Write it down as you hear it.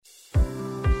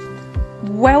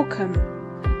Welcome.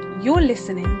 You're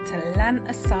listening to Lan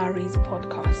Asari's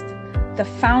podcast, the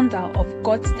founder of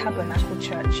God's Tabernacle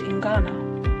Church in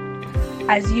Ghana.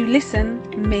 As you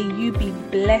listen, may you be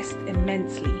blessed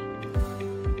immensely.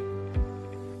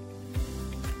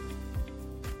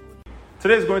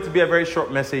 Today is going to be a very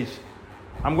short message.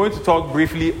 I'm going to talk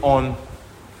briefly on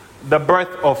the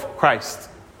birth of Christ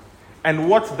and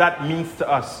what that means to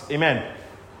us. Amen.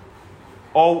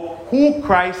 Or who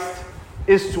Christ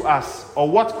is to us, or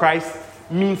what Christ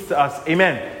means to us.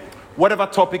 Amen. Whatever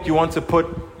topic you want to put,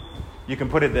 you can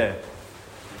put it there.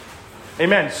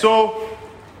 Amen. So,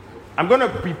 I'm going to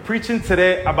be preaching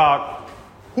today about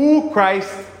who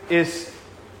Christ is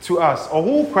to us, or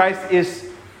who Christ is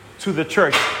to the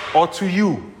church, or to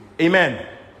you. Amen.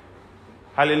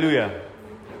 Hallelujah.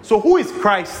 So, who is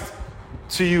Christ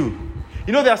to you?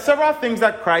 You know, there are several things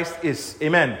that Christ is.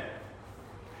 Amen.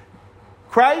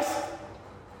 Christ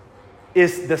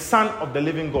is the Son of the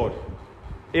living God.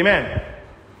 Amen.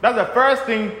 That's the first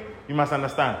thing you must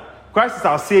understand. Christ is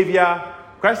our Savior.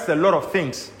 Christ is a lot of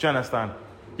things. Do you understand?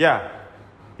 Yeah.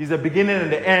 He's the beginning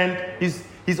and the end.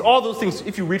 He's all those things.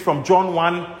 If you read from John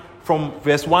 1, from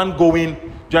verse 1 going, do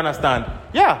you understand?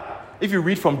 Yeah. If you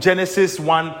read from Genesis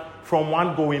 1, from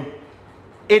 1 going,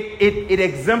 it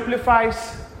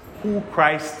exemplifies who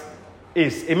Christ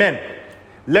is. Amen.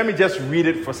 Let me just read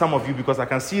it for some of you, because I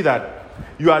can see that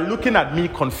you are looking at me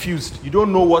confused. You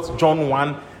don't know what John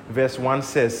 1 verse 1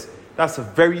 says. That's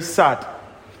very sad.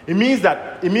 It means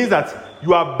that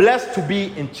you are blessed to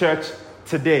be in church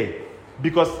today,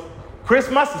 because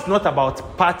Christmas is not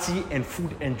about party and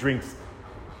food and drinks.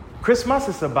 Christmas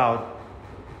is about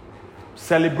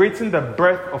celebrating the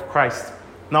birth of Christ.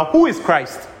 Now, who is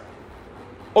Christ?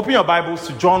 Open your Bibles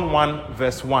to John 1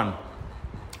 verse 1.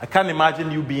 I can't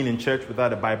imagine you being in church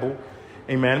without a Bible.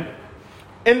 Amen.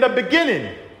 In the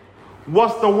beginning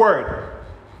was the Word,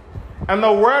 and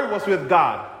the Word was with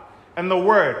God, and the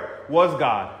Word was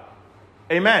God.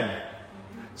 Amen.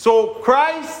 So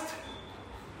Christ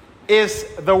is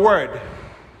the Word.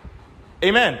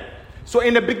 Amen. So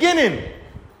in the beginning,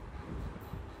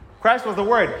 Christ was the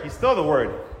Word. He's still the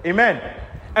Word. Amen.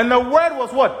 And the Word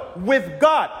was what? With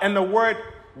God, and the Word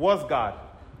was God.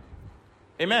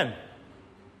 Amen.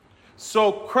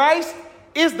 So Christ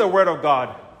is the Word of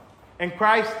God, and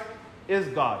Christ is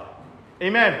God.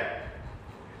 Amen.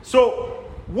 So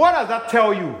what does that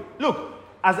tell you? Look,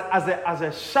 as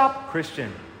a sharp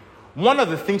Christian, one of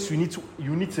the things you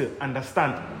need to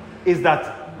understand is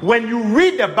that when you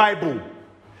read the Bible,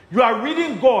 you are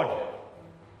reading God.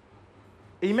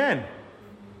 Amen.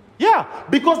 Yeah,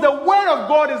 because the Word of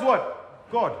God is what?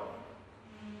 God.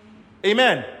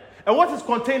 Amen. And what is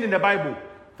contained in the Bible?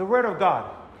 The Word of God.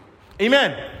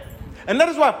 Amen. And that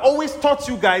is why I've always taught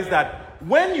you guys that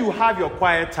when you have your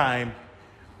quiet time,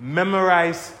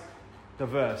 memorize the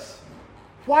verse.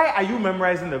 Why are you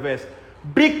memorizing the verse?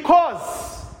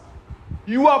 Because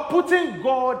you are putting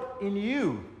God in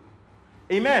you.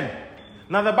 Amen.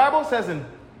 Now the Bible says in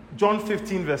John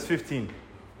 15 verse 15,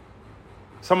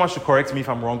 someone should correct me if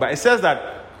I'm wrong, but it says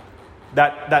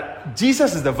that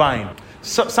Jesus is the vine.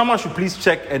 So, someone should please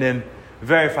check and then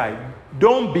verify.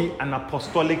 Don't be an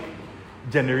apostolic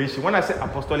generation. When I say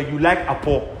apostolic, you like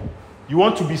apo. You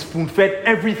want to be spoon-fed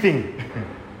everything.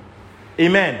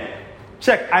 Amen.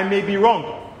 Check. I may be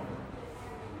wrong.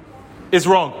 It's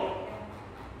wrong.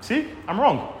 See? I'm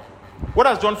wrong. What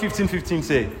does John 15:15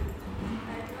 say?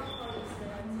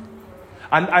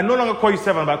 And I no longer call you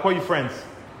servant, but I call you friends.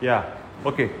 Yeah.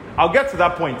 Okay. I'll get to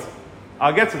that point.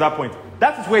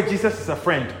 That is where Jesus is a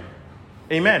friend.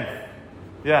 Amen.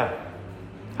 Yeah.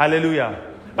 Hallelujah.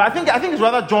 But I think it's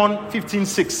rather John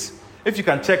 15:6. If you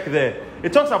can check there.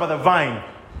 It talks about the vine.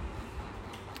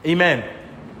 Amen.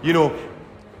 You know,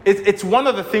 it's one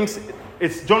of the things.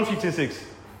 It's John 15:6.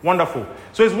 Wonderful.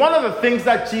 So it's one of the things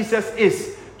that Jesus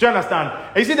is. Do you understand?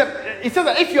 And you see that it says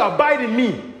that if you abide in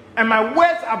me and my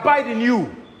words abide in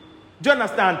you. Do you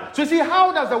understand? So you see,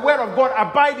 how does the word of God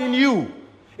abide in you?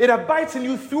 It abides in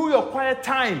you through your quiet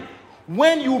time.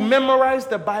 When you memorize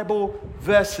the Bible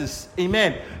verses,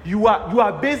 amen, you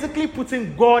are basically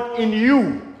putting God in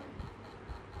you.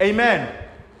 Amen.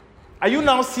 Are you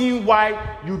now seeing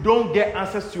why you don't get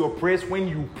answers to your prayers when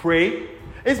you pray?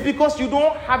 It's because you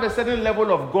don't have a certain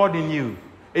level of God in you.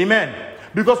 Amen.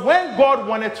 Because when God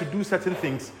wanted to do certain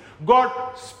things,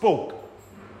 God spoke.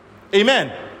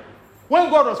 Amen. When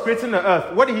God was creating the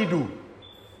earth, what did he do?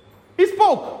 He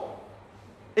spoke.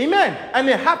 Amen. And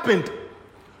it happened.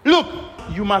 Look,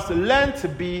 you must learn to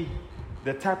be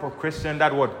the type of Christian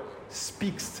that what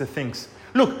speaks to things.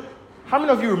 Look, how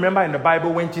many of you remember in the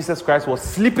Bible when Jesus Christ was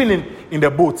sleeping in the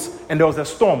boat and there was a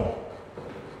storm?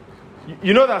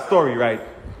 You know that story, right?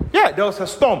 Yeah, there was a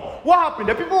storm. What happened?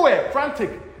 The people were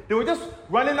frantic. They were just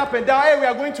running up and down. Hey, we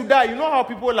are going to die. You know how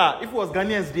people are. If it was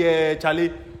Ghanaians, there,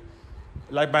 Charlie,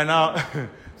 like by now,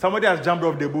 somebody has jumped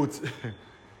off the boat.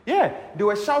 Yeah, they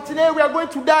were shouting, hey, we are going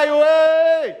to die.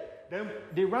 Oh, hey. Then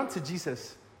they ran to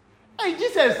Jesus. Hey,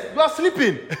 Jesus, you are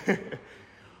sleeping.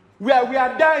 we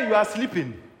are dying, you are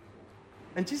sleeping.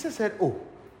 And Jesus said, oh,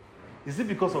 is it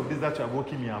because of this that you are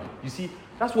waking me up? You see,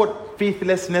 that's what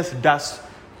faithlessness does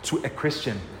to a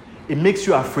Christian. It makes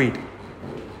you afraid.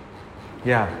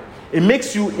 Yeah. It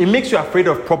makes you afraid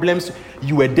of problems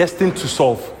you were destined to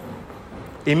solve.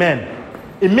 Amen.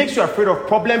 It makes you afraid of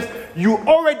problems you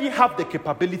already have the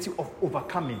capability of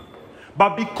overcoming.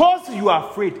 But because you are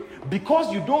afraid,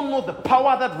 because you don't know the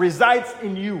power that resides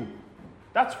in you,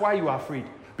 that's why you are afraid.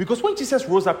 Because when Jesus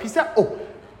rose up, he said, oh,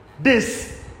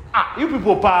 this, you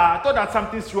people, thought that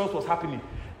something serious was happening.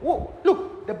 Whoa,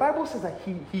 look, the Bible says that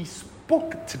he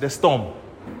spoke to the storm.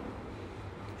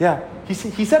 Yeah, he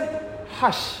said,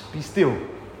 hush, be still.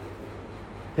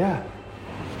 Yeah.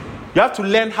 You have to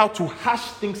learn how to hush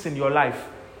things in your life.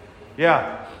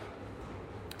 Yeah.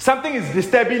 Something is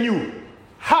disturbing you.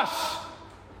 Hush.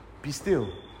 Be still.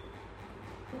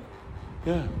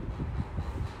 Yeah.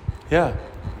 Yeah.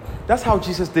 That's how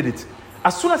Jesus did it.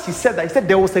 As soon as he said that, he said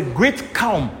there was a great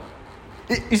calm.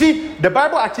 You see, the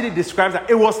Bible actually describes that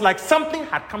it was like something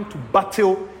had come to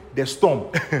battle the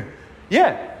storm.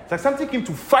 Yeah. It's like something came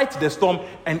to fight the storm,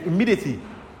 and immediately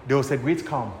there was a great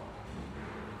calm.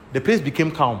 The place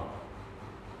became calm.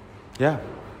 Yeah.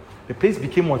 The place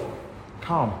became what?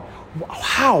 Calm.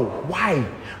 How? Why?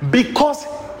 Because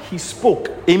he spoke.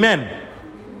 Amen.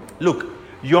 Look,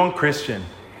 young Christian,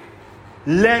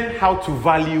 learn how to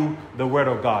value the word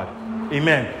of God.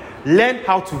 Amen. Learn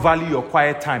how to value your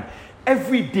quiet time.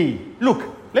 Every day.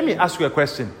 Look, let me ask you a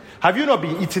question. Have you not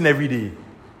been eating every day?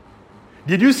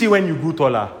 Did you see when you grew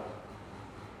taller?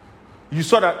 You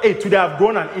saw that, hey, today I've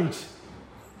grown an inch.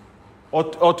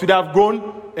 Or today I've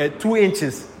grown 2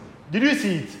 inches. Did you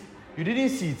see it? You didn't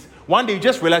see it. One day you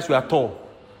just realize you are tall.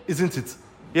 Isn't it?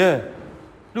 Yeah.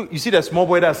 Look, you see the small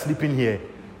boy that's sleeping here.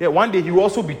 Yeah, one day he will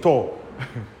also be tall.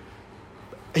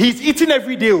 He's eating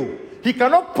every day. He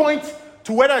cannot point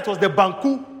to whether it was the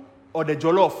banku or the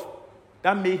jollof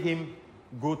that made him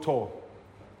grow tall.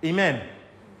 Amen.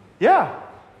 Yeah.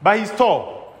 But he's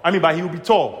tall. But he will be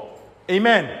tall.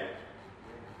 Amen.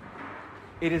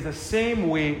 It is the same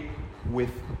way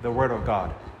with the word of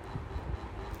God.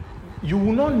 You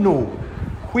will not know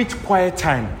which quiet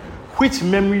time, which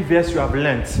memory verse you have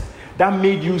learned that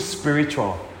made you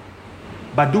spiritual.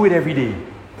 But do it every day.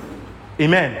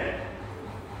 Amen.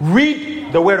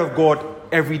 Read the word of God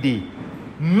every day.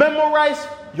 Memorize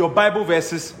your Bible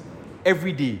verses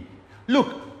every day.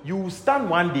 Look, you will stand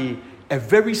one day a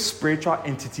very spiritual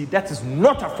entity that is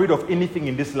not afraid of anything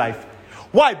in this life.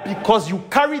 Why? Because you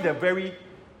carry the very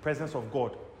presence of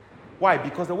God. Why?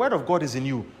 Because the word of God is in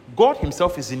you. God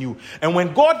himself is in you. And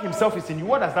when God himself is in you,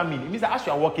 what does that mean? It means that as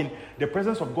you are walking, the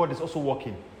presence of God is also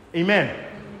walking. Amen.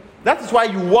 That is why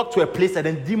you walk to a place and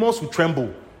then demons will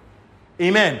tremble.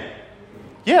 Amen.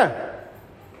 Yeah.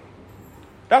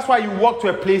 That's why you walk to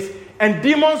a place and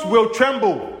demons will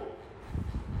tremble.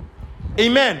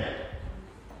 Amen.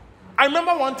 I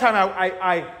remember one time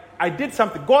I did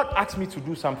something. God asked me to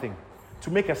do something,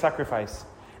 to make a sacrifice.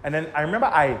 And then I remember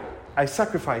I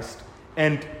sacrificed.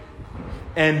 And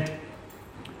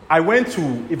I went to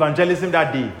evangelism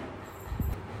that day.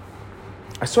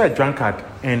 I saw a drunkard,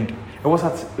 and it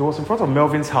was in front of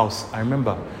Melvin's house. I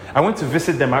remember. I went to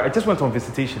visit them. I just went on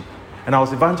visitation, and I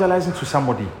was evangelizing to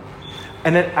somebody.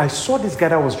 And then I saw this guy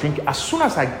that was drinking. As soon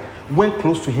as I went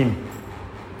close to him,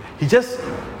 he just,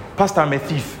 Pastor, I'm a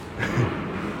thief.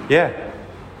 Yeah,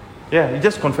 he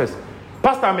just confessed.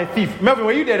 Pastor, I'm a thief. Melvin,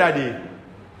 were you there that day?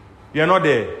 You're not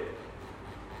there.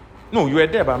 No, you were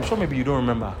there, but I'm sure maybe you don't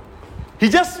remember. He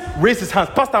just raised his hands.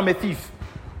 Pastor, I'm a thief.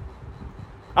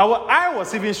 I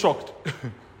was even shocked.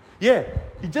 Yeah,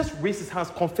 he just raised his hands,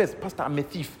 confessed, Pastor, I'm a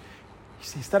thief.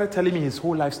 He started telling me his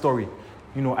whole life story.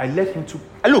 I led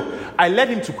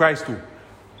him to Christ too.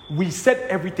 We said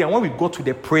everything. And when we got to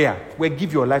the prayer, where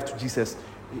give your life to Jesus,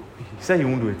 he said he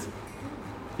won't do it.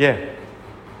 Yeah.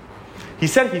 He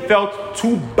said he felt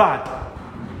too bad.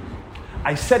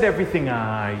 I said everything.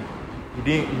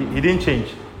 He didn't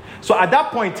change. So at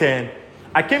that point,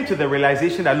 I came to the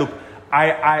realization that, look,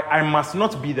 I must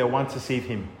not be the one to save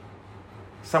him.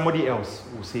 Somebody else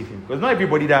will save him. Because not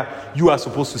everybody that you are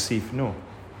supposed to save. No.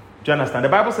 Do you understand? The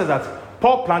Bible says that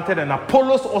Paul planted and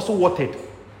Apollos also watered.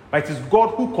 But it is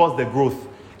God who caused the growth.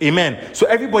 Amen. So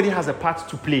everybody has a part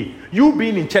to play. You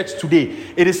being in church today,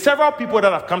 it is several people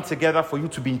that have come together for you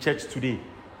to be in church today.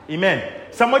 Amen.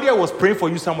 Somebody else was praying for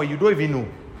you somewhere you don't even know.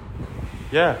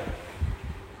 Yeah.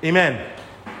 Amen.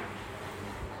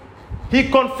 He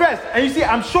confessed. And you see,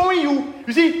 I'm showing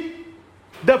you see,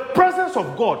 the presence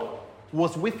of God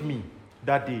was with me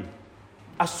that day.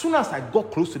 As soon as I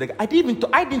got close to the guy, I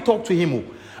didn't talk to him.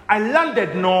 I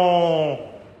landed,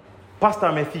 no, Pastor,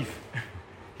 I'm a thief.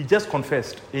 He just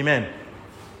confessed. Amen.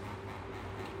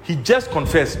 He just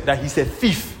confessed that he's a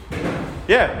thief.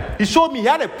 Yeah. He showed me he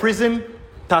had a prison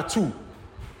tattoo.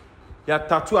 He had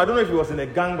tattoo. I don't know if he was in a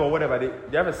gang or whatever.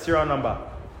 They have a serial number.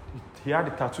 He had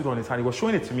it tattooed on his hand. He was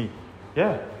showing it to me.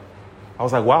 Yeah. I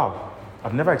was like, wow.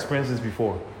 I've never experienced this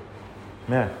before.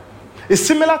 Man. It's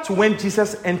similar to when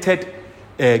Jesus entered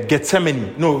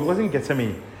Gethsemane. No, it wasn't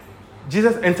Gethsemane.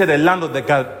 Jesus entered the land of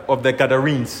the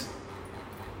Gadarenes.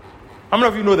 How many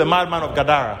of you know the madman of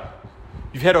Gadara?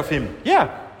 You've heard of him?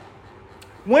 Yeah.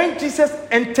 When Jesus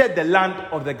entered the land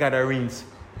of the Gadarenes,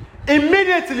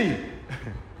 immediately,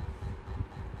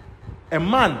 a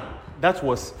man that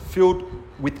was filled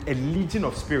with a legion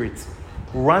of spirits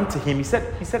ran to him. He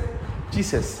said,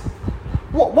 Jesus,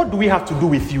 what do we have to do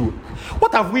with you?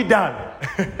 What have we done?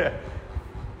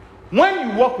 When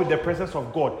you walk with the presence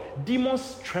of God,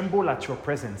 demons tremble at your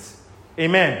presence.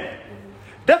 Amen.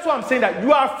 That's why I'm saying that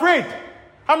you are afraid.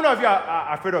 How many of you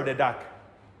are afraid of the dark?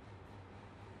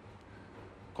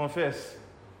 Confess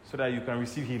so that you can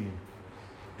receive healing.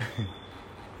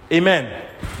 Amen.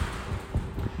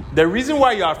 The reason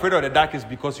why you are afraid of the dark is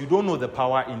because you don't know the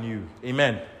power in you.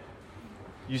 Amen.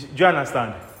 Do you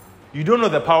understand? You don't know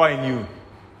the power in you.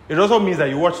 It also means that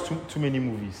you watch too many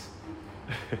movies.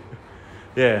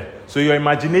 Yeah. So your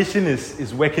imagination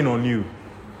is working on you.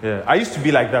 Yeah. I used to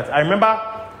be like that. I remember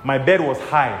my bed was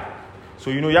high. So,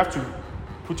 you have to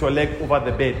put your leg over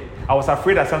the bed. I was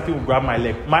afraid that something would grab my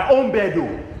leg. My own bed,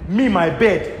 though. My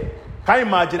bed. Can you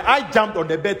imagine? I jumped on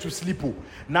the bed to sleep.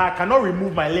 Now I cannot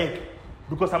remove my leg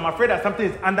because I'm afraid that something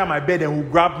is under my bed and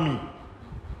will grab me.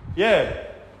 Yeah.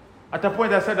 At a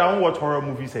point, I said I won't watch horror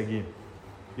movies again.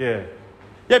 Yeah.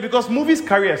 Yeah, because movies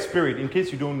carry a spirit, in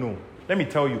case you don't know. Let me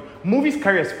tell you. Movies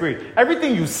carry a spirit.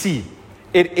 Everything you see,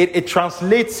 it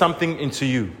translates something into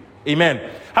you. Amen.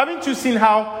 Haven't you seen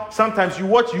how sometimes you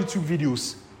watch YouTube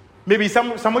videos? Maybe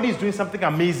somebody is doing something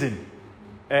amazing.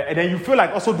 And then you feel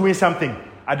like also doing something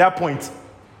at that point.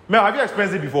 Mel, have you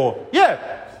experienced it before?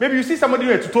 Yeah. Maybe you see somebody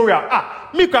doing a tutorial.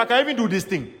 Mika, I can even do this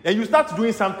thing. And you start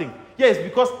doing something. Yes,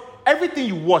 because everything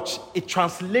you watch, it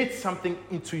translates something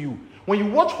into you. When you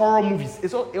watch horror movies,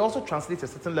 it also translates a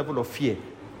certain level of fear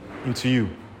into you.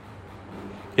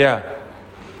 Yeah.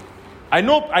 I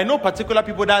know particular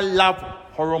people that love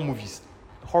horror movies.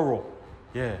 Horror.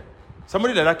 Yeah.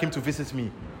 Somebody that came to visit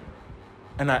me.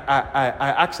 And I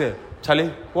asked her,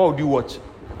 Charlie, what would you watch?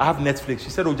 I have Netflix. She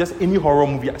said, just any horror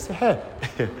movie. I said,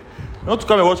 hey, not to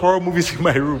come and watch horror movies in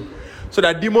my room. So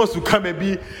that demons will come and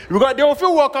because they will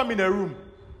feel welcome in a room.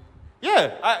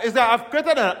 Yeah. It's that I've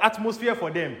created an atmosphere for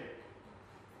them.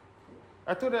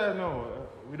 I told her, no,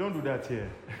 we don't do that here.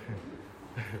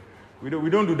 we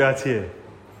don't do that here.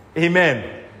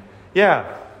 Amen.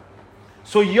 Yeah.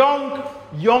 So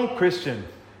young Christian,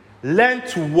 learn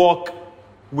to walk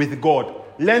with God.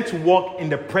 Learn to walk in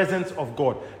the presence of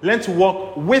God. Learn to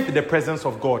walk with the presence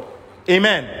of God.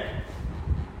 Amen.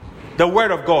 The word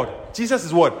of God. Jesus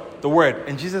is what? The word.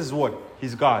 And Jesus is what?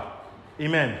 He's God.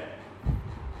 Amen.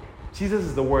 Jesus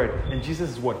is the word. And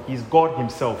Jesus is what? He's God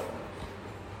himself.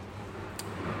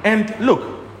 And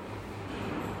look,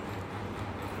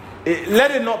 let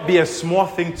it not be a small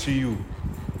thing to you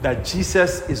that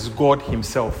Jesus is God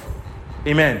himself.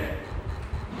 Amen.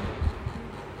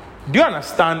 Do you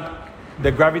understand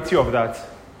the gravity of that?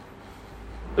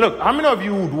 Look, how many of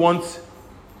you would want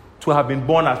to have been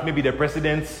born as maybe the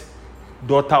president's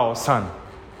daughter or son?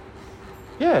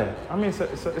 Yeah, I mean,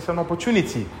 it's an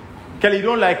opportunity. Kelly, you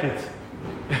don't like it?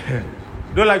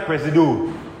 You don't like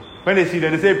Presido? When they see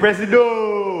them, they say,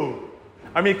 Presido!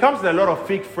 I mean, it comes with a lot of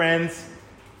fake friends,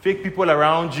 fake people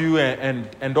around you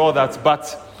and all that,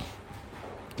 but,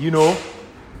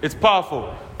 it's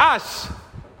powerful. Ash,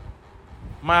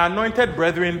 my anointed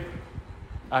brethren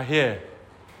are here.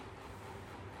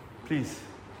 Please.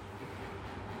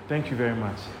 Thank you very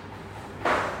much.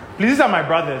 Please, these are my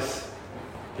brothers.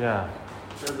 Yeah.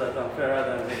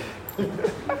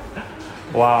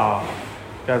 Wow.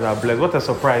 You guys are blessed. What a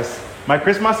surprise. My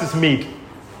Christmas is made.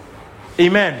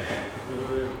 Amen.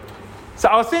 So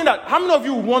I was saying that how many of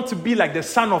you want to be like the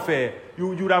son of you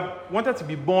would have wanted to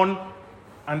be born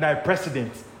under a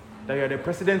president, that you're the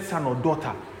president's son or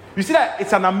daughter. You see that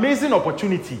it's an amazing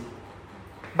opportunity.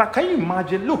 But can you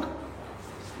imagine? Look,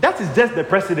 that is just the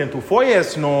president. 4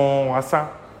 years, no, Asa.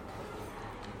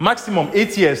 Maximum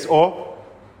 8 years, or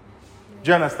do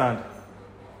you understand?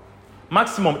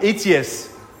 Maximum 8 years,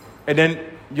 and then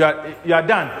you are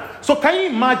done. So can you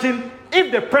imagine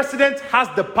if the president has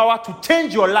the power to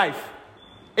change your life?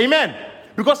 Amen.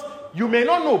 Because you may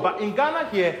not know, but in Ghana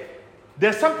here,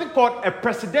 there's something called a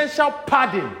presidential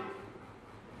pardon.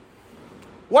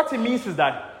 What it means is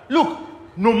that, look,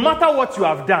 no matter what you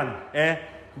have done,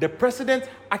 the president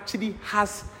actually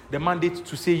has the mandate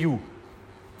to say, you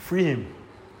free him.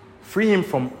 Free him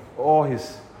from all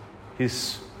his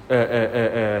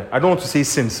I don't want to say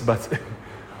sins, but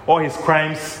all his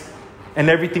crimes and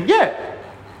everything.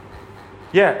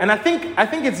 Yeah. And I think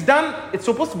it's done. It's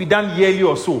supposed to be done yearly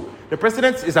or so. The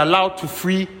president is allowed to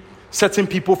free certain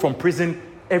people from prison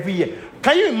every year.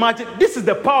 Can you imagine? This is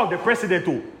the power of the president.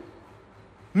 Oh,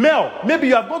 Mel, maybe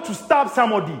you are going to stab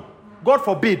somebody. God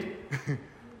forbid.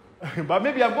 But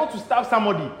maybe you are going to stab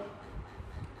somebody.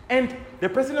 And the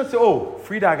president say, oh,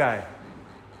 free that guy.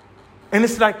 And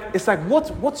it's like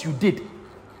what you did,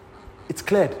 it's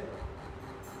cleared.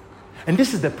 And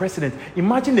this is the president.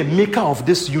 Imagine the maker of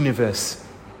this universe.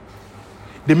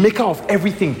 The maker of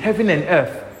everything, heaven and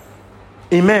earth.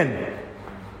 Amen.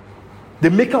 The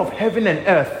maker of heaven and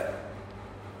earth.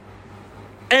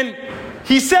 And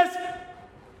he says,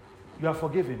 you are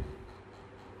forgiven.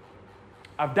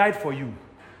 I've died for you.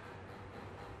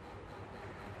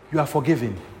 You are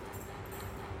forgiven.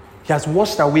 He has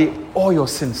washed away all your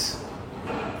sins.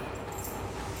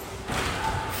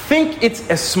 Think it's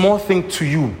a small thing to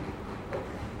you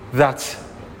that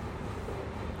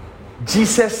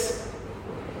Jesus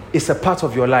is a part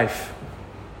of your life.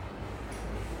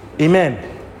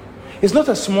 Amen. It's not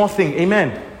a small thing.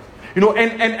 Amen. You know,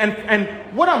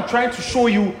 and what I'm trying to show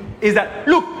you is that,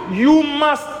 look, you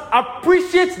must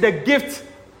appreciate the gift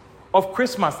of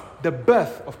Christmas, the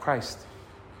birth of Christ.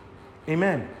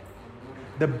 Amen.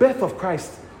 The birth of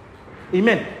Christ.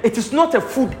 Amen. It is not a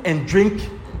food and drink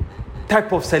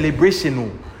type of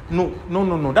celebration.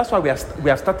 No. That's why we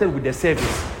have started with the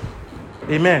service.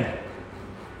 Amen.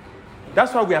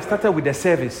 That's why we have started with the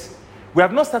service. We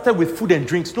have not started with food and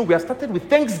drinks. No, we have started with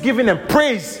thanksgiving and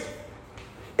praise.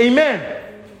 Amen.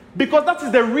 Because that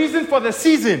is the reason for the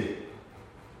season.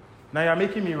 Now you're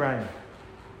making me rhyme.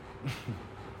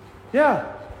 Yeah.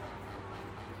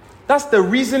 That's the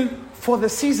reason for the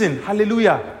season.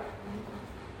 Hallelujah.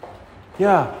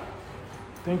 Yeah.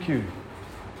 Thank you.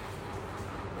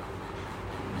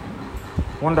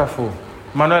 Wonderful.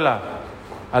 Manuela,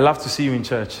 I love to see you in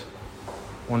church.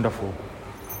 Wonderful.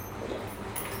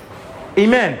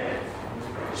 Amen.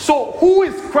 So, who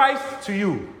is Christ to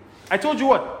you? I told you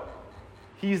what?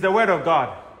 He is the Word of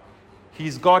God. He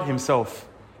is God Himself.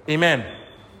 Amen.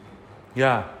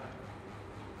 Yeah.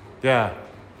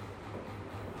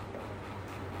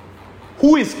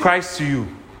 Who is Christ to you?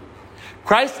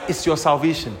 Christ is your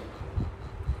salvation.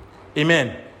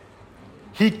 Amen.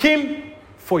 He came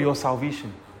for your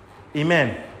salvation.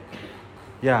 Amen.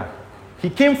 Yeah. He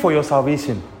came for your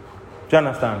salvation. Do you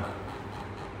understand?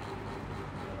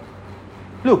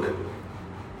 Look,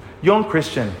 young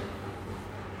Christian,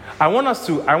 I want us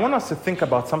to think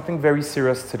about something very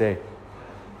serious today.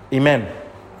 Amen.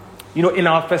 You know, in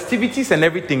our festivities and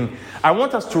everything, I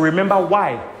want us to remember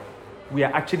why we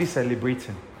are actually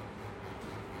celebrating.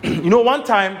 You know, one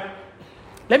time,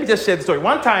 let me just share the story.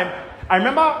 One time, I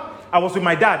remember I was with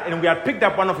my dad and we had picked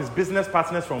up one of his business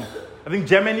partners from, I think,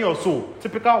 Germany or so.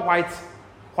 Typical white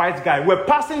guy. We're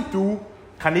passing through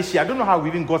Kaneshie. I don't know how we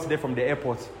even got there from the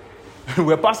airport.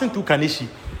 We're passing through Kaneshie.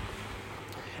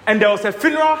 And there was a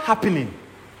funeral happening.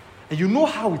 And you know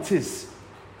how it is.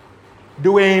 They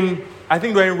were in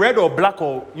red or black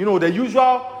or, you know, the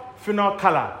usual funeral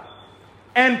color.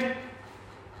 And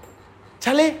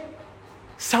Charlie,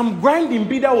 some grinding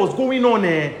bit that was going on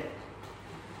there.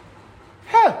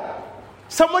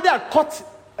 Somebody had caught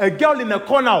a girl in a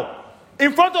corner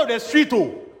in front of the street.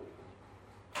 Oh.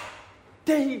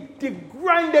 They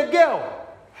grind the girl.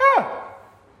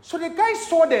 So the guy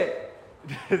saw the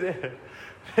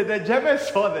German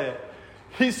saw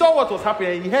he saw what was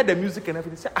happening. He heard the music and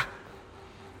everything.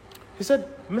 He said,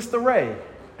 Mr. Ray.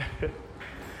 He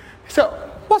said,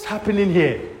 what's happening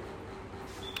here?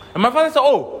 And my father said,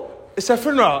 oh, it's a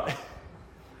funeral.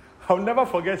 I'll never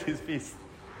forget his face.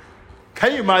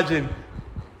 Can you imagine?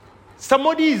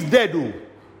 Somebody is dead, though.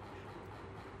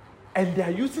 And they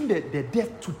are using the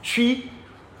death to treat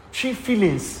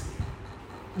feelings.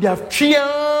 They have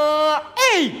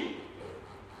hey!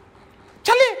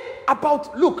 Charlie,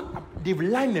 they've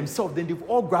lined themselves, then they've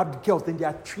all grabbed girls, then they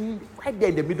are treating right there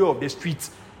in the middle of the street.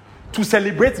 to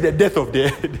celebrate the death of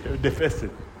the person.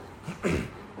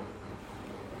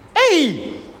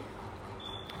 Hey!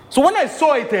 So when I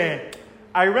saw it,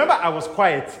 I remember I was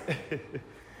quiet.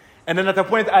 And then at a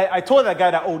point, I told the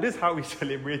guy that, oh, this is how we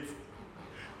celebrate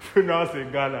funerals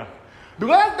in Ghana.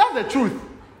 Because that's the truth.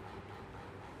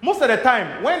 Most of the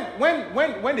time,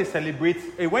 when they celebrate,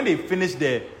 when they finish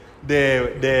the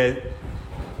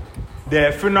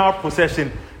funeral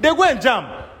procession, they go and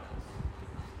jam.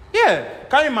 Yeah,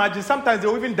 can you imagine? Sometimes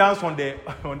they'll even dance on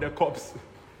the corpse.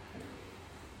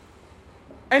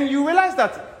 And you realize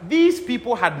that these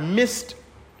people had missed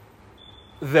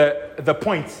the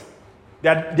point. They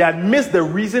had missed the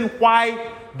reason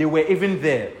why they were even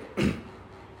there.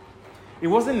 It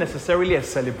wasn't necessarily a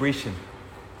celebration.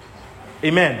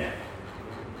 Amen.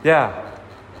 Yeah.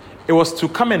 It was to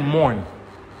come and mourn.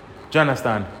 Do you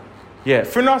understand? Yeah.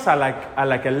 Funerals are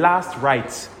like a last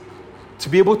rite. To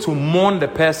be able to mourn the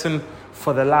person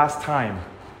for the last time.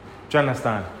 Do you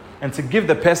understand? And to give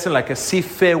the person like a safe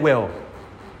farewell.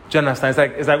 Do you understand?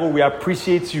 It's like, oh, we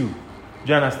appreciate you. Do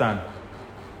you understand?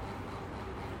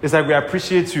 It's like we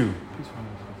appreciate you.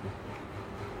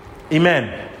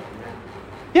 Amen.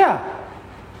 Yeah.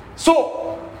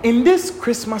 So, in this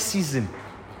Christmas season,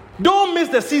 don't miss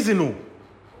the season. No.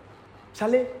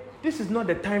 Charlie, this is not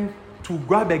the time to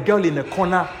grab a girl in a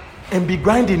corner and be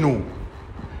grinding. No.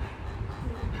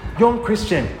 Young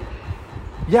Christian,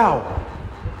 yeah,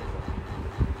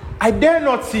 I dare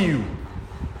not see you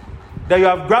that you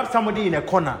have grabbed somebody in a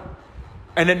corner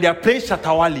and then they are playing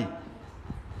Shatawali.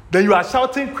 Then you are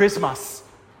shouting Christmas,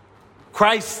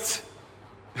 Christ,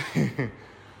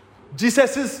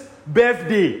 Jesus'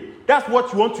 birthday. That's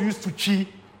what you want to use to cheat.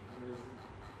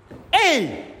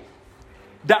 Hey,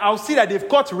 that I'll see that they've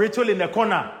caught Rachel in the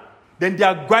corner. Then they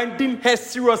are grinding her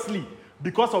seriously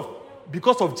because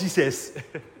of Jesus.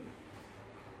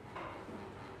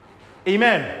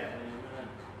 Amen.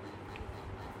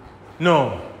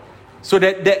 No. So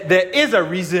there is a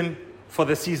reason for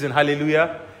the season.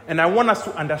 Hallelujah. And I want us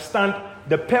to understand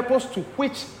the purpose to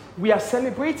which we are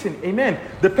celebrating. Amen.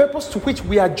 The purpose to which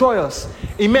we are joyous.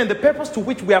 Amen. The purpose to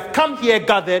which we have come here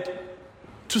gathered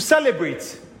to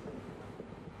celebrate.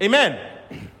 Amen.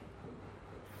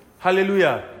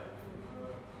 Hallelujah.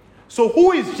 So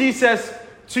who is Jesus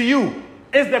to you?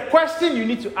 Is the question you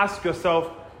need to ask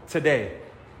yourself today.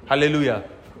 Hallelujah.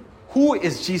 Who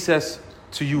is Jesus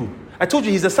to you? I told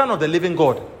you he's the Son of the living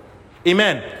God.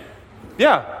 Amen.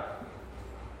 Yeah.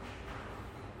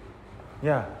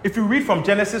 Yeah. If you read from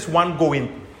Genesis 1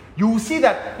 going, you will see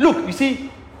that, look, you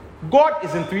see, God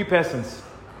is in three persons.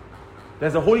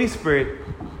 There's the Holy Spirit,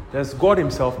 there's God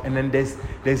himself, and then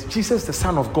there's Jesus, the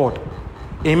Son of God.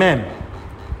 Amen.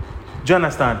 Do you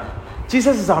understand?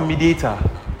 Jesus is our mediator.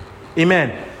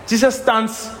 Amen. Jesus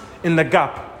stands in the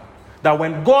gap that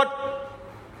when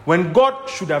God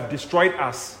should have destroyed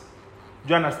us, do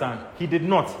you understand? He did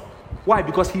not. Why?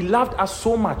 Because he loved us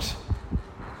so much.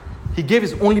 He gave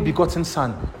his only begotten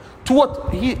Son. To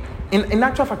what? In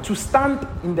actual fact, to stand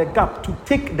in the gap, to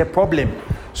take the problem,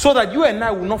 so that you and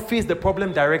I will not face the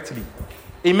problem directly.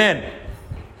 Amen.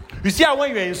 You see how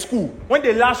when you're in school, when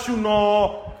they lash you,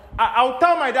 no, I'll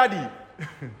tell my daddy,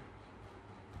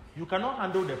 you cannot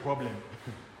handle the problem.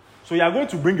 So you are going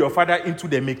to bring your father into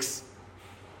the mix.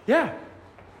 Yeah.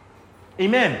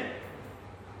 Amen.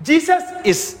 Jesus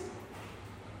is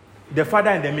the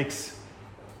father in the mix.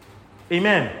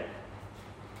 Amen.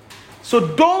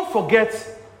 So don't forget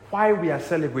why we are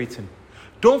celebrating.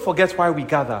 Don't forget why we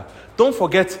gather. Don't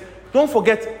forget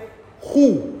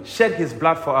who shed his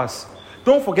blood for us.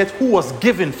 Don't forget who was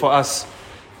given for us.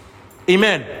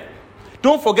 Amen.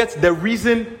 Don't forget the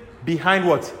reason behind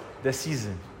what? The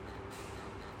season.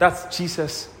 That's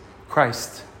Jesus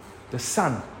Christ, the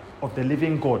Son of the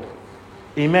living God.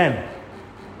 Amen.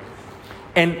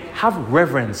 And have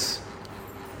reverence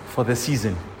for the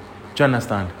season. Do you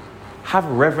understand? Have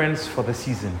reverence for the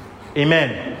season.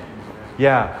 Amen.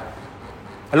 Yeah.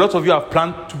 A lot of you have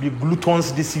planned to be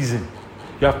gluttons this season.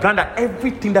 You have planned that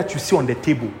everything that you see on the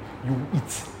table, you will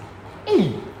eat.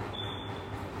 Hey.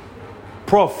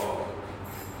 Prof,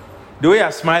 the way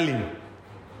you're smiling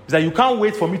is that you can't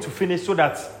wait for me to finish so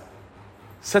that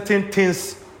certain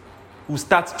things will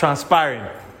start transpiring.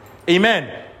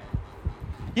 Amen.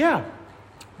 Yeah.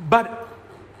 But,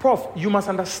 Prof, you must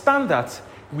understand that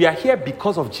we are here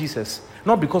because of Jesus,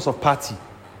 not because of party.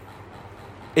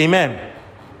 Amen.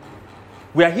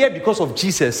 We are here because of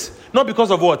Jesus, not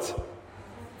because of what?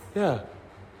 Yeah.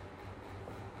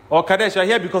 Or Kadesh, you are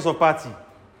here because of party.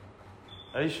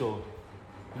 Are you sure?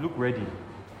 You look ready.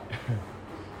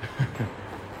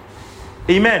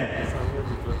 Amen.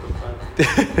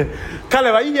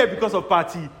 Caleb, are you here because of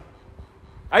party?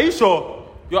 Are you sure?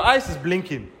 Your eyes is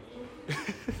blinking.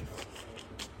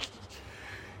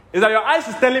 Is that your eyes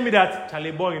is telling me that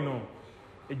Charlie boy,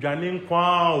 he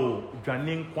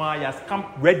has come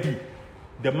ready.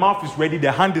 The mouth is ready,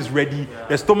 the hand is ready,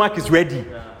 the stomach is ready.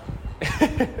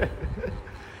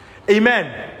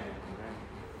 Amen.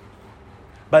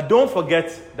 But don't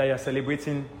forget that you're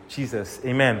celebrating Jesus.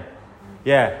 Amen.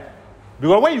 Yeah.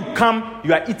 Because when you come,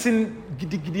 you are eating,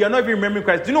 you are not even remembering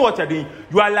Christ. Do you know what you're doing?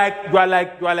 You are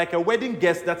like a wedding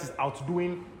guest that is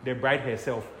outdoing the bride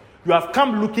herself. You have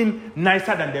come looking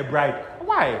nicer than the bride.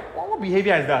 Why? What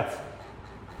behavior is that?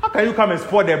 How can you come and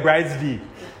spoil the bride's day?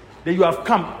 Then you have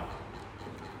come.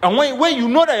 And when you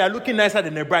know that you are looking nicer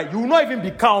than the bride, you will not even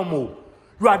be calm.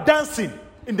 You are dancing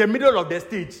in the middle of the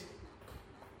stage.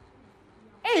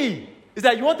 Hey, it's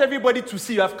like you want everybody to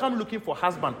see you have come looking for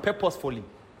husband purposefully.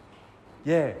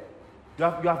 Yeah. You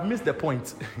have missed the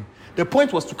point. The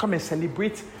point was to come and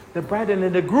celebrate the bride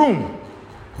and the groom.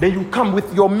 Then you come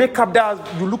with your makeup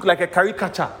that you look like a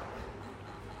caricature.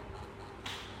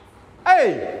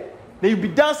 Hey! Then you be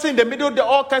dancing in the middle of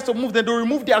all kinds of moves. Then they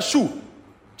remove their shoe.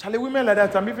 Charlie, women like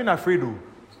that, I'm even afraid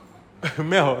though.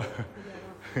 Mel,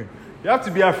 you have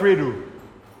to be afraid though.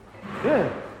 Yeah.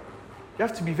 You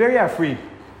have to be very afraid.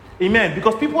 Amen.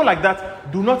 Because people like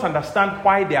that do not understand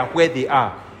why they are where they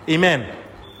are. Amen.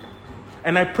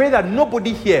 And I pray that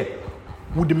nobody here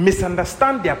would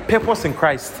misunderstand their purpose in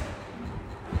Christ.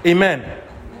 Amen.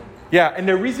 Yeah, and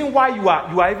the reason why you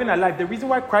are even alive, the reason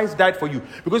why Christ died for you.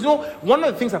 Because one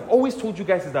of the things I've always told you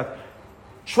guys is that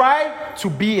try to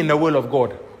be in the will of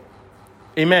God.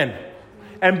 Amen.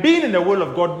 And being in the will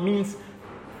of God means,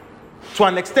 to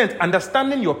an extent,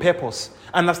 understanding your purpose,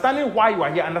 understanding why you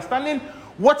are here, understanding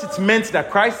what it meant that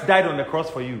Christ died on the cross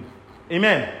for you.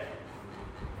 Amen.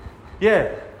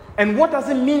 Yeah. And what does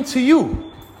it mean to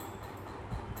you?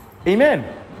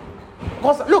 Amen.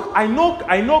 Because look, I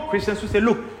know Christians who say,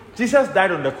 look, Jesus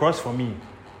died on the cross for me.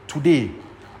 Today,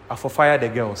 I for fire the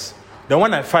girls. Then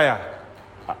when I fire,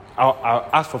 I'll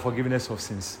ask for forgiveness of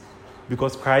sins.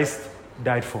 Because Christ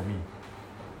died for me.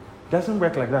 It doesn't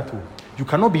work like that too. You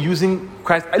cannot be using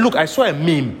Christ. Look, I saw a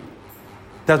meme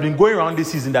that's been going around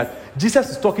this season that Jesus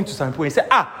is talking to some people and he said,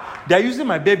 they are using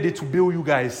my birthday to bill you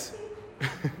guys.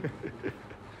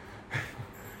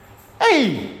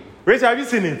 Hey, Rachel, have you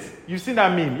seen it? You've seen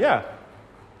that meme? Yeah.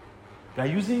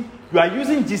 You are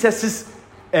using Jesus'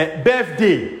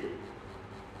 birthday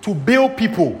to bill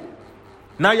people.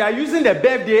 Now you are using the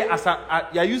birthday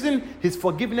you are using his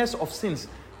forgiveness of sins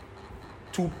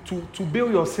to bill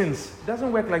your sins. It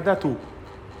doesn't work like that too.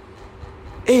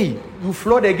 Hey, you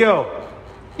flawed a girl.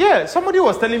 Yeah, somebody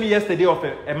was telling me yesterday of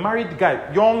a married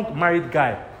guy, young married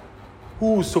guy,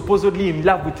 who was supposedly in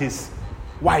love with his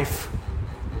wife.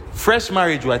 Fresh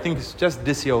marriage, I think it's just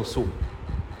this year or so.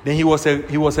 Then he was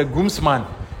a groomsman,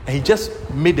 and he just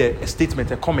made a statement,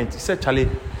 a comment. He said, Charlie,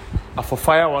 I for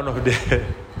fire one of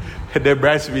the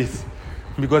bridesmaids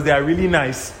because they are really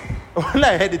nice. When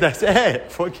I heard it, I said, hey,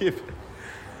 forgive.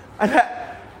 And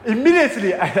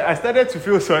immediately I started to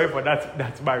feel sorry for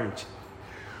that marriage.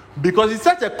 Because it's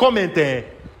such a comment.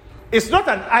 It's not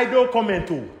an idle comment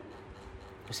too.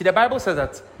 You see, the Bible says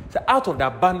that out of the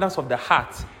abundance of the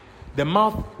heart, the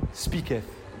mouth speaketh.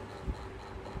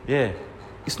 Yeah.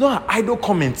 It's not an idle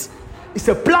comment. It's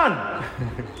a plan.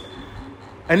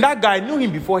 And that guy, I knew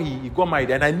him before he got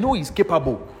married, and I know he's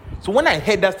capable. So when I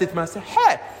heard that statement, I said,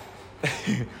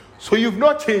 hey, so you've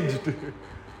not changed.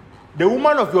 The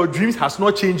woman of your dreams has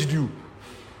not changed you.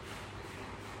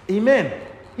 Amen.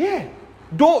 Yeah.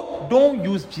 Don't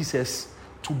use Jesus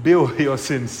to bail your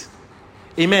sins.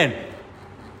 Amen.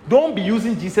 Don't be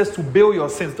using Jesus to bail your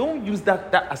sins. Don't use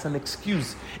that as an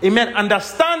excuse. Amen.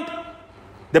 Understand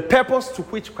the purpose to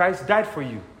which Christ died for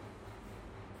you.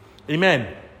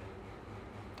 Amen.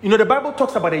 You know, the Bible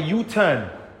talks about a U-turn.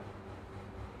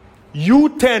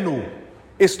 U-turn.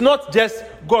 It's not just,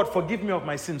 God, forgive me of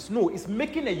my sins. No, it's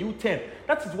making a U-turn.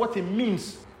 That is what it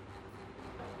means.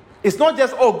 It's not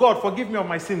just, oh, God, forgive me of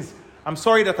my sins. I'm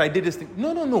sorry that I did this thing.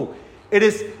 No. It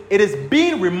is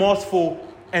being remorseful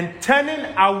and turning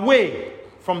away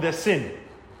from the sin.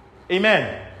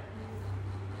 Amen.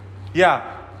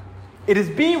 Yeah. It is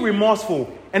being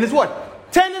remorseful. And it's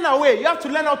what? Turning away. You have to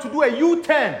learn how to do a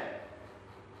U-turn.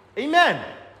 Amen.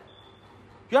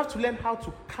 You have to learn how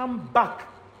to come back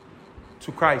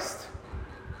to Christ.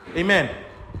 Amen.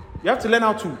 You have to learn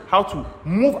how to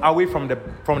move away from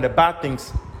the bad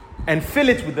things and fill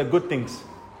it with the good things.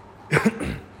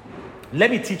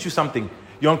 Let me teach you something,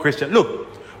 young Christian. Look,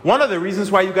 one of the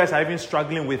reasons why you guys are even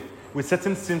struggling with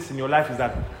certain sins in your life is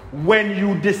that when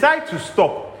you decide to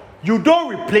stop, you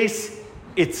don't replace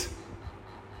it.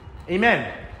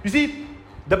 Amen. You see,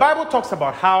 the Bible talks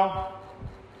about how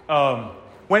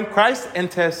when Christ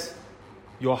enters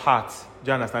your heart, do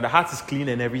you understand? The heart is clean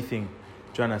and everything.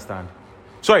 Do you understand?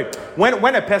 Sorry,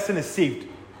 when a person is saved,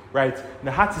 right,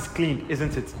 the heart is clean,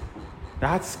 isn't it? The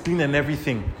heart is clean and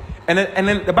everything. And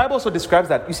then the Bible also describes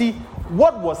that. You see,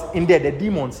 what was in there, the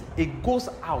demons, it goes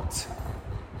out.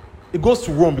 It goes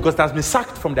to Rome because it has been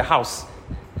sacked from the house.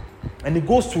 And it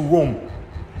goes to Rome.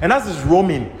 And as it's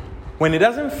roaming, when it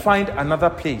doesn't find another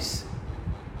place,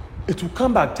 it will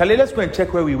come back. Charlie, let's go and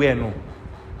check where we were now.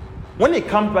 When it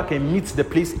comes back and meets the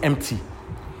place empty,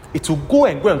 it will go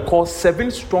and call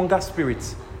 7 stronger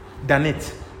spirits than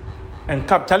it. And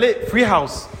come, Charlie, free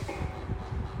house.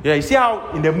 Yeah, you see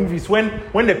how in the movies, when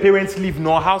the parents leave,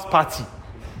 no house party.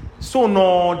 So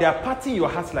no, they are partying your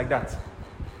house like that.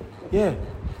 Yeah.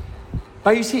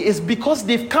 But you see, it's because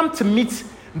they've come to meet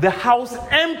the house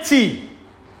empty.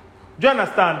 Do you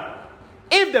understand?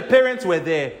 If the parents were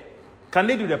there, can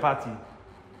they do the party?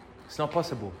 It's not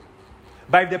possible.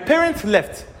 But if the parents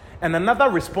left and another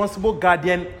responsible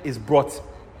guardian is brought,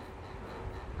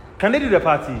 can they do the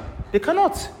party? They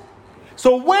cannot.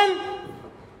 So when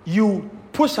you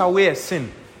push away a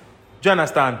sin, do you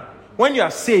understand? When you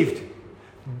are saved,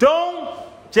 don't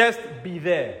just be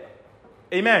there.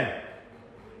 Amen.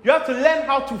 You have to learn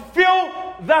how to fill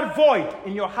that void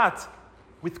in your heart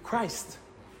with Christ.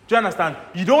 Do you understand?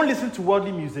 You don't listen to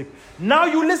worldly music. Now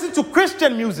you listen to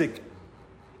Christian music.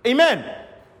 Amen.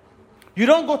 You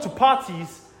don't go to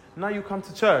parties. Now you come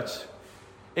to church.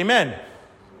 Amen.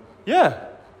 Yeah.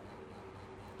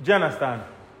 Do you understand?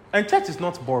 And church is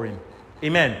not boring.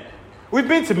 Amen. We've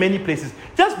been to many places.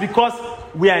 Just because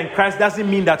we are in Christ doesn't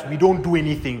mean that we don't do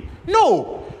anything.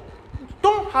 No.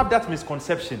 Don't have that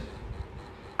misconception.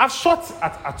 I've shot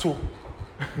at Ato,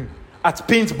 at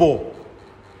paintball.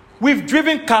 We've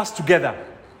driven cars together.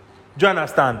 Do you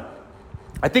understand?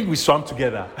 I think we swam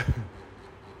together.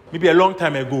 Maybe a long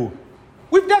time ago.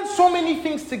 We've done so many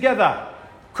things together.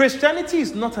 Christianity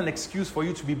is not an excuse for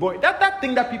you to be boring. That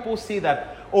thing that people say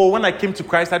that, oh, when I came to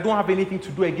Christ, I don't have anything to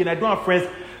do again. I don't have friends.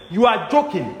 You are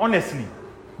joking, honestly.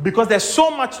 Because there's so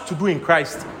much to do in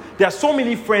Christ. There are so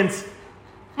many friends.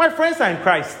 My friends are in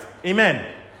Christ. Amen.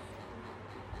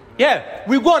 Yeah,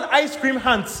 we go on ice cream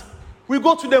hunts. We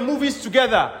go to the movies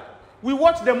together. We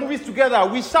watch the movies together.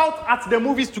 We shout at the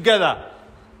movies together.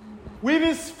 We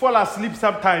even fall asleep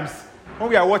sometimes when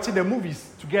we are watching the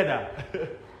movies together.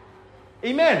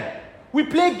 Amen. We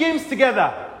play games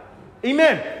together.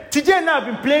 Amen. TJ and I have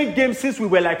been playing games since we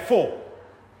were like 4.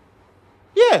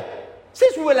 Yeah,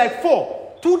 since we were like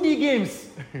 4. 2D games.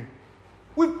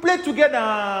 We play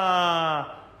together.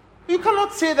 You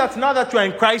cannot say that now that you are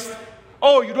in Christ,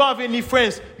 oh, you don't have any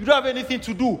friends, you don't have anything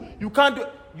to do. You can't do.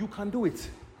 You can do it.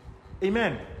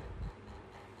 Amen.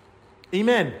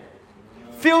 Amen.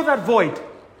 Fill that void.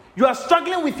 You are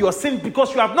struggling with your sin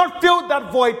because you have not filled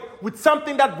that void with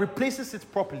something that replaces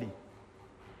it properly.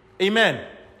 Amen.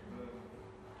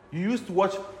 You used to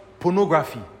watch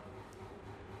pornography.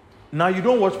 Now you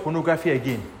don't watch pornography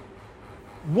again.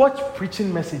 Watch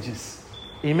preaching messages.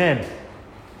 Amen.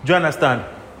 Do you understand?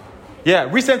 Yeah,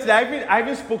 recently I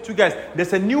even spoke to you guys.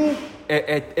 There's a new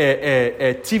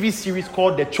TV series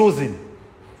called The Chosen.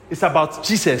 It's about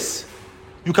Jesus.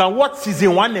 You can watch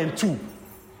season 1 and 2.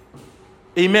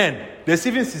 Amen. There's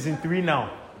even season 3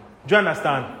 now. Do you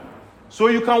understand? So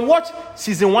you can watch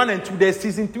season 1 and 2. There's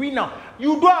season 3 now.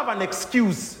 You don't have an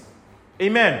excuse.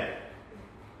 Amen.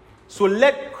 So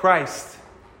let Christ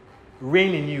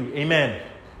reign in you. Amen.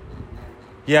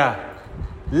 Yeah.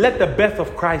 Let the birth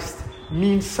of Christ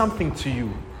mean something to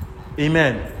you.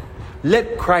 Amen.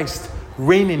 Let Christ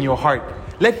reign in your heart.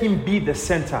 Let him be the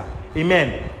center.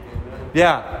 Amen.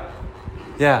 Yeah.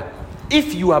 Yeah.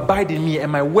 If you abide in me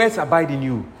and my words abide in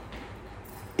you.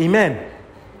 Amen.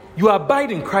 You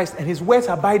abide in Christ and his words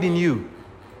abide in you.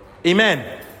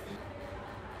 Amen.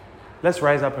 Let's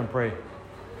rise up and pray.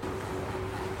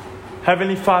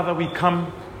 Heavenly Father, we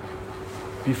come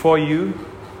before you.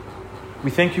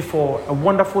 We thank you for a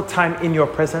wonderful time in your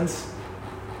presence.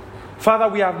 Father,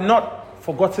 we have not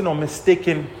forgotten or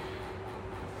mistaken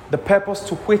the purpose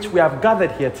to which we have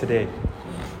gathered here today.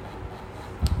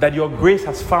 That your grace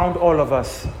has found all of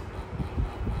us.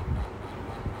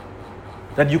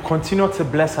 That you continue to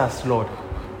bless us, Lord.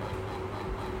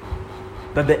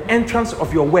 That the entrance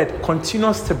of your word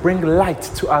continues to bring light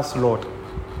to us, Lord.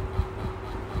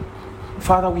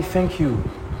 Father, we thank you.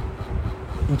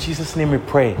 In Jesus' name we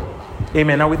pray.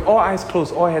 Amen. Now with all eyes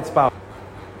closed, all heads bowed,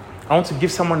 I want to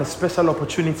give someone a special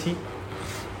opportunity.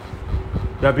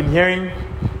 You have been hearing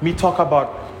me talk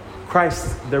about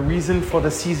Christ, the reason for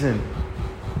the season.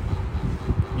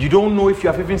 You don't know if you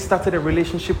have even started a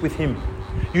relationship with Him.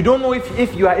 You don't know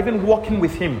if you are even walking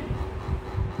with Him.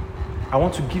 I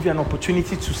want to give you an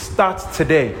opportunity to start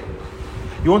today.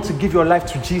 You want to give your life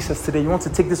to Jesus today. You want to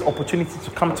take this opportunity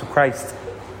to come to Christ.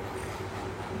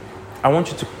 I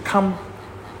want you to come.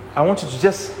 I want you to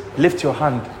just lift your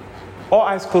hand. All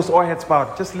eyes closed, all heads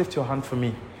bowed. Just lift your hand for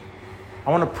me.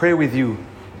 I want to pray with you.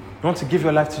 You want to give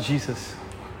your life to Jesus.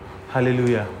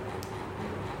 Hallelujah.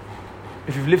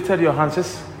 If you've lifted your hands,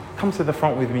 just come to the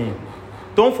front with me.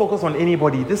 Don't focus on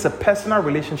anybody. This is a personal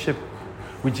relationship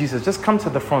with Jesus. Just come to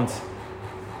the front.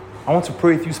 I want to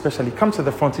pray with you specially. Come to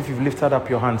the front if you've lifted up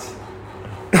your hands.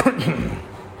 I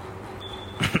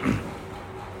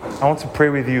want to pray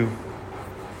with you.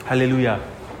 Hallelujah.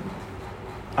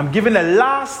 I'm giving a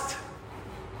last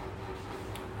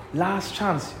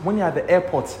chance. When you're at the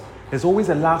airport, there's always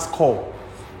a last call.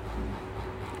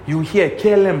 You hear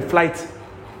KLM flight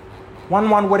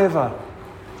 11 whatever.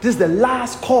 This is the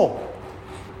last call.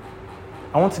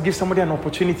 I want to give somebody an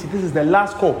opportunity. This is the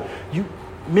last call.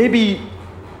 Maybe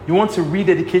you want to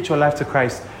rededicate your life to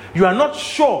Christ. You are not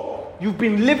sure. You've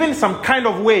been living some kind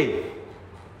of way.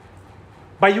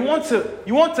 But you want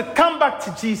to come back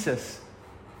to Jesus.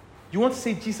 You want to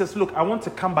say, Jesus, look, I want to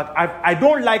come back. I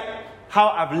don't like how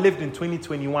I've lived in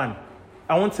 2021.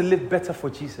 I want to live better for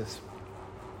Jesus.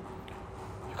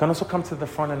 You can also come to the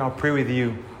front and I'll pray with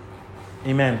you.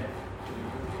 Amen.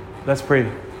 Let's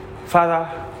pray. Father,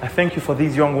 I thank you for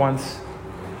these young ones.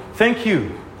 Thank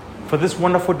you for this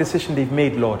wonderful decision they've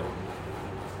made, Lord.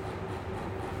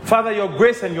 Father, your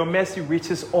grace and your mercy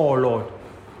reaches all, Lord.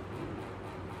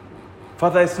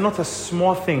 Father, it's not a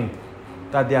small thing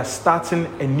that they are starting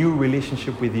a new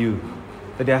relationship with you,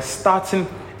 that they are starting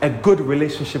a good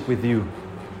relationship with you.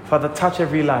 Father, touch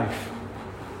every life.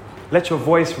 Let your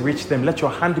voice reach them. Let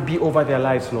your hand be over their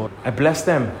lives, Lord. I bless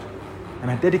them and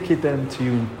I dedicate them to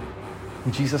you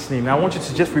in Jesus' name. Now I want you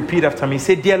to just repeat after me.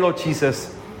 Say, dear Lord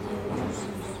Jesus,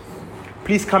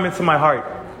 please come into my heart.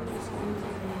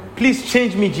 Please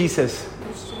change me, Jesus.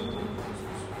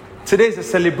 Today is a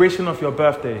celebration of your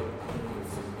birthday.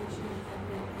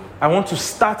 I want to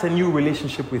start a new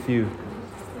relationship with you.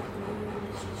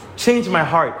 Change my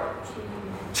heart.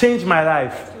 Change my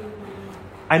life.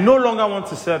 I no longer want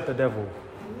to serve the devil,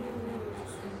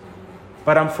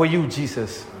 but I'm for you,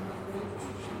 Jesus.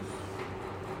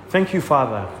 Thank you,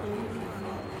 Father.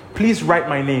 Please write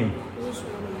my name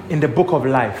in the book of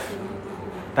life,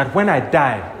 that when I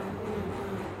die,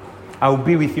 I will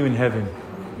be with you in heaven.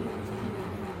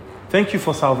 Thank you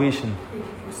for salvation.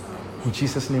 In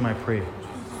Jesus' name I pray.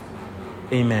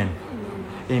 Amen.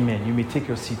 Amen. You may take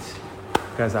your seats.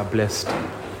 You guys are blessed.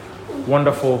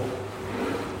 Wonderful.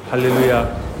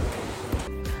 Hallelujah.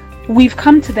 We've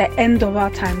come to the end of our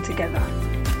time together.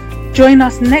 Join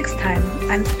us next time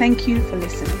and thank you for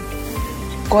listening.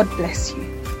 God bless you.